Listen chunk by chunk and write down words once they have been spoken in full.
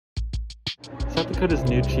South Dakota's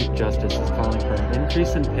new Chief Justice is calling for an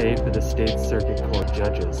increase in pay for the state's circuit court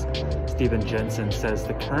judges. Justice Jensen says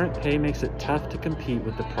the current pay makes it tough to compete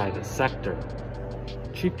with the private sector.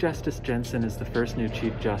 Chief Justice Jensen is the first new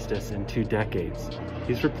Chief Justice in 2 decades.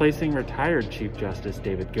 He's replacing retired Chief Justice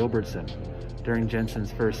David Gilbertson. During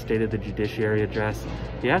Jensen's first State of the Judiciary address,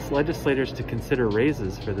 he asked legislators to consider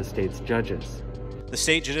raises for the state's judges. The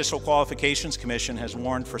State Judicial Qualifications Commission has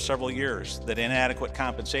warned for several years that inadequate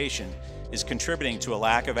compensation is contributing to a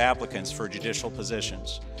lack of applicants for judicial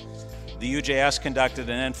positions. The UJS conducted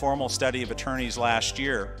an informal study of attorneys last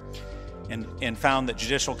year and found that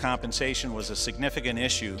judicial compensation was a significant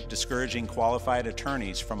issue, discouraging qualified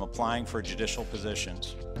attorneys from applying for judicial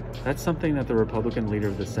positions. That's something that the Republican leader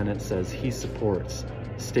of the Senate says he supports.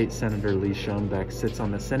 State Senator Lee Schoenbeck sits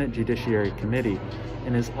on the Senate Judiciary Committee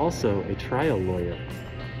and is also a trial lawyer.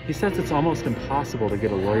 He says it's almost impossible to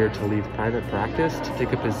get a lawyer to leave private practice to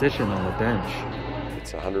take a position on the bench.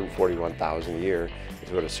 It's $141,000 a year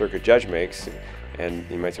is what a circuit judge makes, and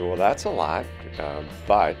you might say, well, that's a lot,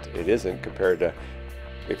 but it isn't compared to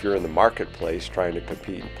if you're in the marketplace trying to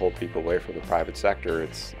compete and pull people away from the private sector.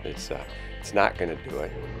 It's not going to do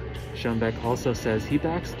it. Schoenbeck also says he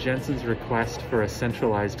backs Jensen's request for a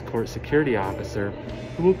centralized court security officer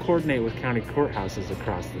who will coordinate with county courthouses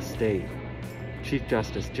across the state. Chief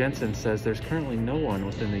Justice Jensen says there's currently no one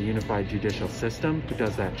within the unified judicial system who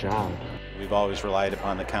does that job. We've always relied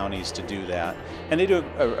upon the counties to do that, and they do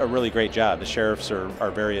a really great job. The sheriffs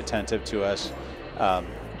are very attentive to us,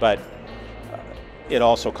 but it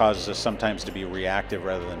also causes us sometimes to be reactive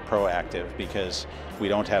rather than proactive because we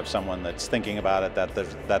don't have someone that's thinking about it,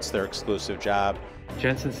 that's their exclusive job.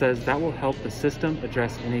 Jensen says that will help the system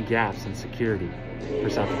address any gaps in security. For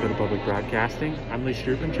South Dakota Public Broadcasting, I'm Lee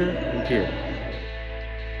Strupinger in Pierre.